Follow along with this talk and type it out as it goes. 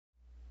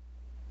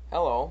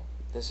Hello,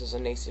 this is a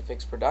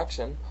NeCiFiX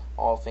production.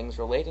 All things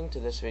relating to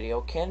this video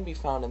can be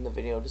found in the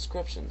video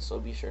description, so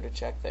be sure to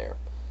check there.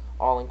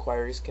 All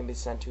inquiries can be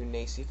sent to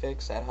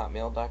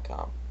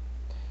NeCiFiX@hotmail.com.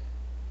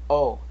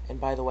 Oh, and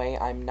by the way,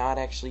 I'm not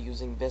actually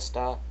using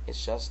Vista,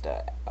 it's just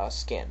a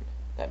skin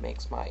that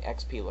makes my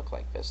XP look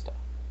like Vista.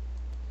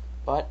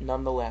 But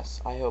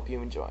nonetheless, I hope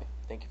you enjoy.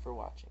 Thank you for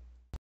watching.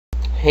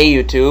 Hey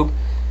YouTube,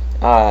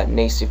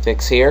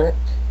 NeCiFiX here.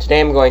 Today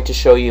I'm going to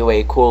show you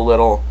a cool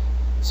little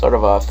sort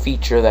of a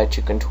feature that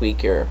you can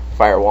tweak your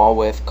firewall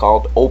with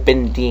called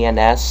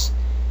OpenDNS.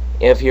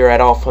 If you're at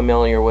all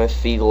familiar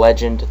with the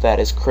legend that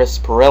is Chris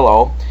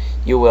Pirillo,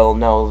 you will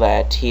know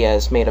that he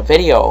has made a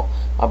video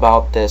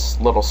about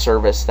this little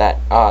service that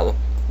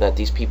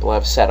these people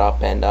have set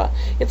up, and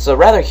it's a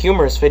rather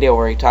humorous video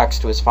where he talks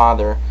to his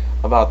father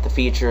about the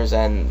features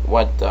and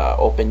what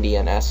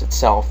OpenDNS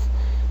itself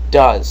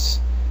does.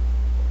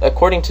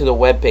 According to the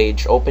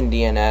webpage,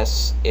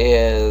 OpenDNS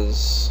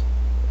is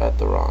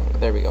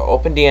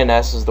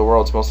OpenDNS is the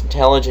world's most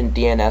intelligent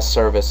DNS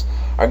service.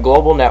 Our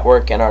global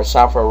network and our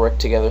software work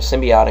together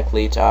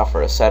symbiotically to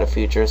offer a set of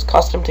features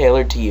custom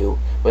tailored to you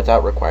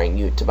without requiring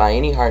you to buy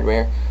any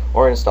hardware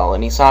or install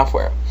any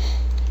software.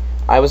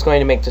 I was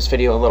going to make this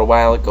video a little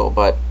while ago,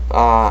 but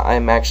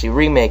I'm actually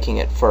remaking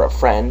it for a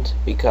friend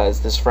because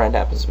this friend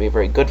happens to be a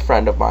very good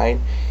friend of mine.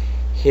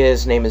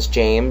 His name is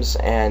James,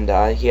 and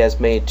he has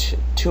made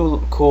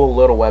two cool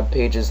little web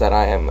pages that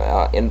I am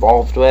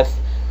involved with.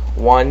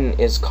 One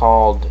is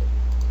called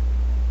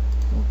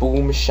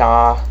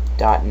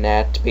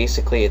boomshaw.net.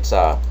 Basically, it's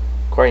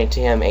according to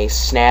him, a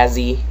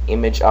snazzy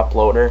image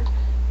uploader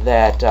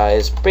that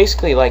is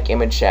basically like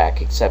Image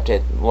Shack, except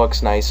it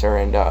looks nicer,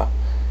 and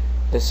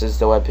this is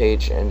the web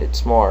page, and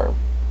it's more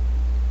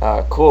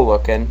cool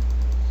looking.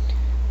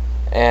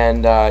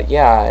 And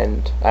yeah,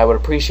 and I would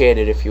appreciate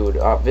it if you would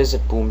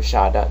visit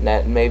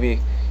boomshaw.net, and maybe,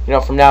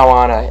 from now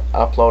on I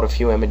upload a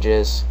few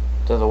images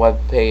to the web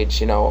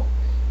page.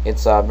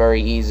 It's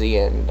very easy,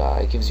 and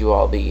it gives you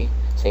all the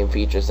same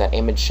features that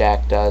Image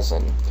Shack does,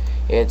 and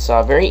it's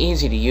very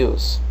easy to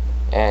use.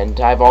 And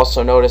I've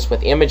also noticed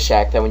with Image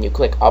Shack that when you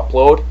click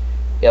upload,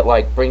 it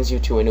brings you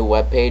to a new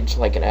web page,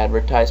 like an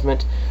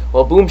advertisement.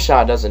 Well,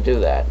 Boomshaw doesn't do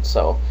that,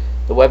 so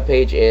the web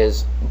page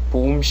is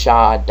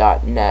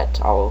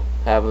boomshaw.net. I'll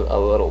have a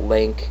little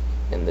link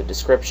in the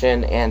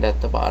description and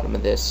at the bottom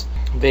of this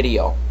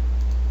video,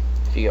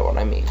 if you get what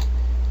I mean.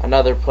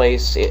 Another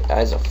place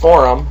as a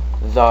forum,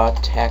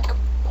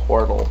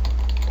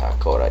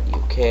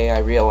 thetechportal.co.uk. I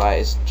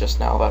realized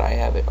just now that I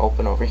have it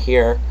open over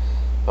here,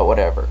 but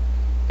whatever.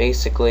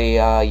 Basically,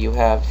 you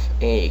have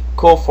a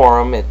cool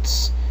forum.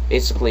 It's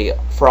basically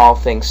for all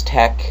things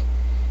tech,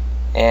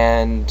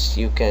 and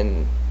you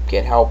can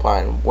get help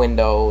on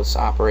Windows,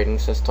 operating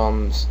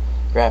systems,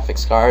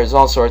 graphics cards,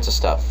 all sorts of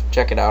stuff.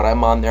 Check it out.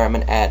 I'm on there. I'm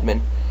an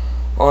admin,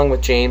 along with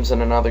James and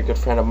another good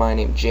friend of mine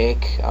named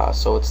Jake.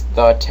 So it's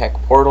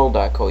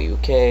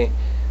thetechportal.co.uk.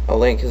 A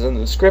link is in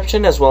the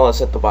description as well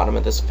as at the bottom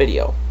of this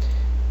video.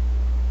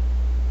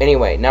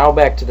 Anyway, now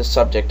back to the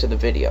subject of the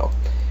video.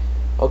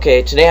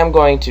 Okay, today I'm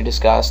going to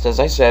discuss, as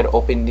I said,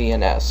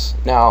 OpenDNS.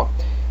 Now,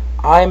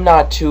 I'm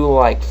not too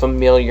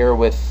familiar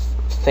with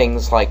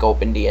things like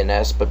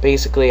OpenDNS, but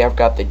basically I've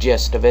got the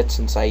gist of it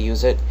since I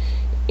use it.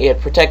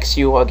 It protects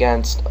you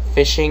against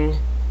phishing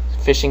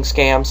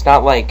scams,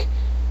 not like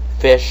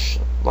fish,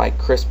 like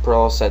Chris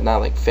Pirillo said, not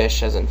like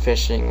fish as in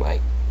fishing,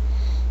 like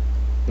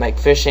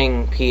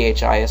phishing,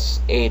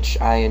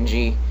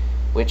 phishing,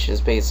 which is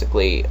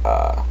basically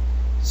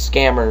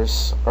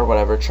scammers or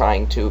whatever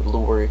trying to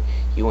lure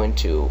you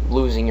into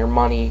losing your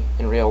money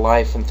in real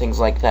life and things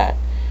like that.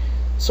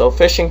 So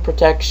phishing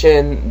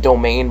protection,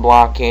 domain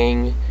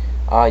blocking,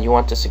 you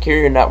want to secure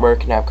your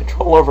network and have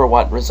control over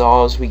what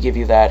resolves. We give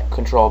you that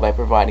control by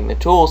providing the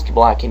tools to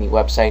block any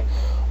website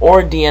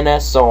or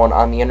DNS zone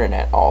on the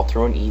internet, all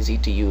through an easy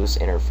to use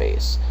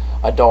interface.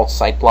 Adult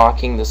site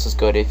blocking, this is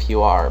good if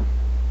you are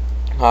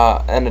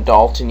an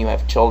adult and you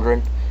have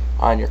children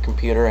on your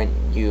computer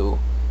and you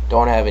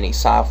don't have any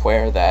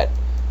software that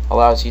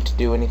allows you to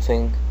do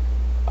anything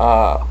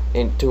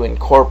to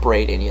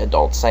incorporate any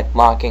adult site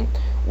blocking.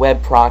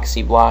 Web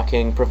proxy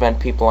blocking, prevent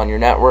people on your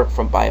network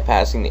from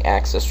bypassing the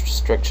access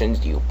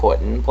restrictions you put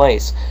in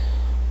place.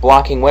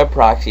 Blocking web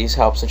proxies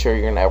helps ensure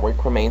your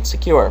network remains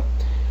secure.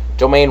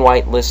 Domain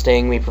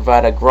whitelisting, we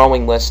provide a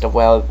growing list of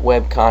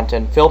web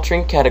content,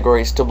 filtering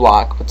categories to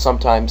block, but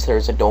sometimes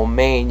there's a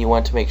domain you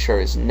want to make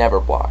sure is never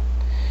blocked,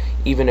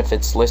 even if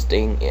it's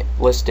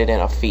listed in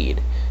a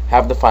feed.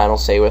 Have the final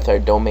say with our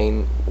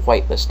domain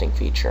whitelisting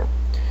feature.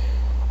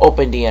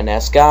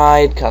 OpenDNS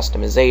guide,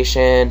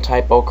 customization,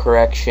 typo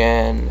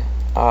correction.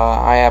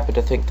 I happen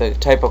to think the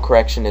typo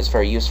correction is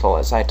very useful,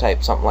 as I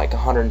type something like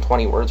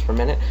 120 words per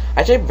minute.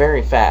 I type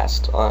very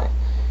fast,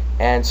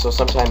 and so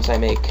sometimes I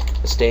make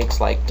mistakes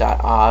like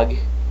 .og,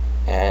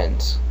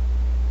 and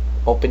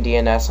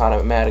OpenDNS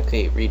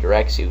automatically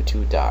redirects you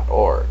to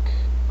 .org,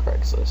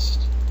 Craigslist.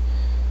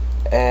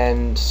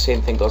 And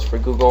same thing goes for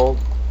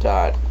Google.cmo,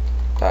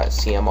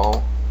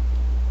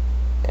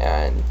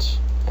 and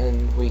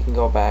we can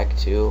go back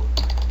to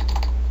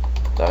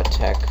the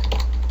tech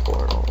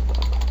portal,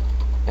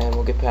 and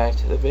we'll get back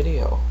to the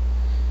video.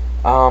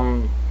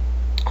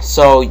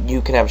 So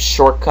you can have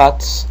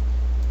shortcuts,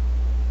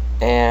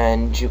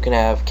 and you can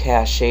have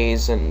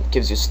caches, and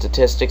gives you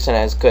statistics, and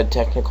has good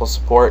technical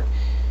support.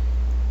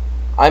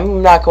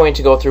 I'm not going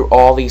to go through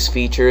all these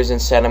features.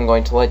 Instead, I'm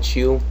going to let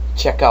you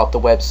check out the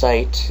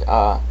website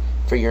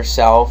for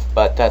yourself,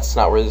 but that's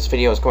not where this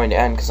video is going to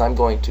end, because I'm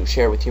going to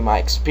share with you my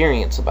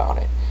experience about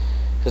it.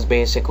 Because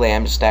basically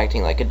I'm just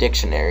acting like a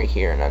dictionary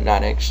here, and I'm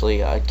not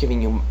actually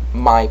giving you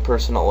my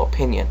personal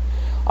opinion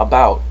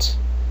about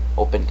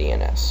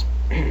OpenDNS.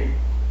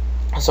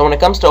 So when it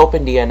comes to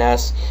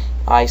OpenDNS,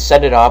 I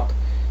set it up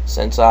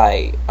since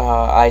I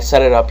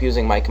set it up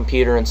using my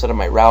computer instead of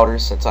my router,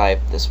 since I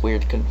have this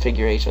weird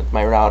configuration with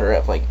my router. I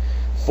have like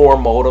 4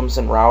 modems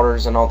and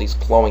routers and all these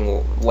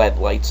glowing LED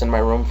lights in my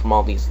room from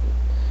all these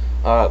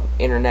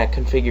internet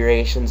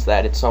configurations,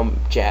 that it's so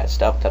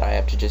jazzed up that I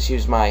have to just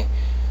use my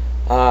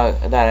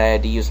that I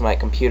had to use my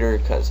computer,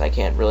 because I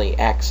can't really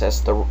access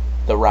the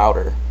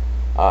router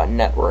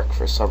network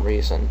for some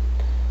reason.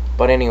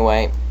 But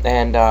anyway,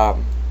 and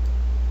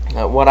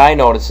what I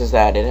noticed is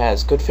that it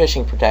has good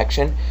phishing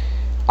protection.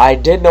 I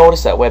did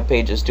notice that web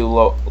pages do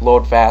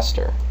load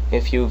faster.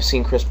 If you've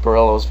seen Chris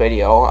Barillo's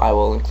video, I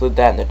will include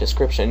that in the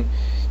description.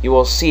 You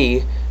will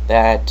see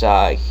that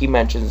he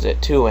mentions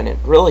it too, and it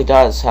really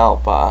does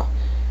help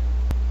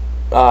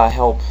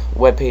help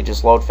web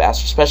pages load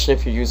faster, especially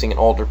if you're using an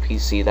older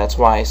PC. That's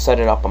why I set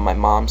it up on my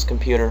mom's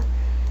computer,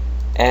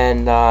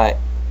 and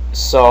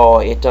so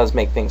it does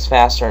make things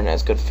faster and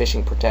has good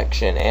phishing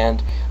protection.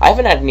 And I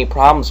haven't had any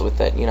problems with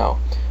it. You know,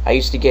 I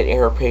used to get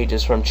error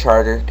pages from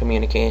Charter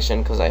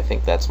Communication, because I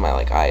think that's my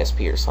like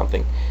ISP or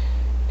something,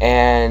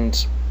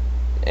 and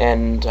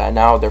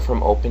now they're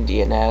from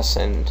OpenDNS,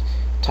 and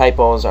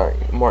typos are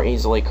more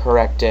easily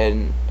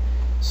corrected.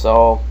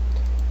 So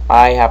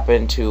I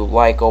happen to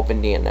like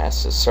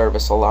OpenDNS's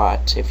service a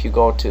lot. If you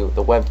go to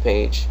the web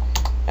page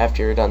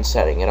after you're done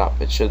setting it up,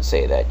 it should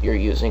say that you're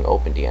using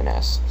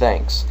OpenDNS.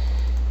 Thanks.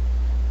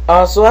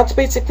 So that's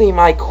basically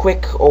my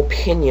quick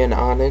opinion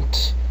on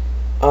it.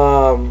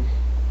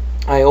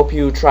 I hope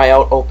you try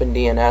out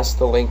OpenDNS.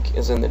 The link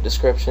is in the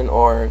description,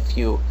 or if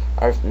you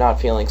are not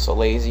feeling so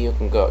lazy, you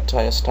can go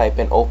just type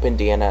in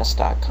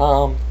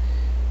opendns.com,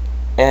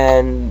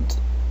 and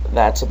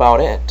that's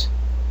about it.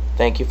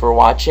 Thank you for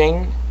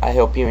watching. I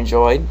hope you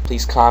enjoyed.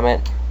 Please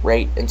comment,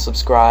 rate, and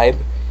subscribe.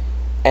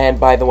 And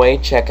by the way,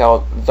 check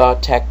out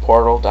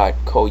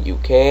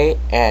thetechportal.co.uk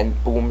and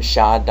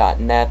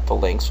boomshad.net. The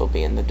links will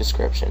be in the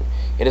description.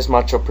 It is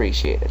much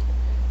appreciated.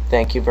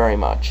 Thank you very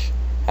much.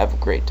 Have a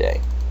great day.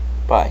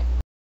 Bye.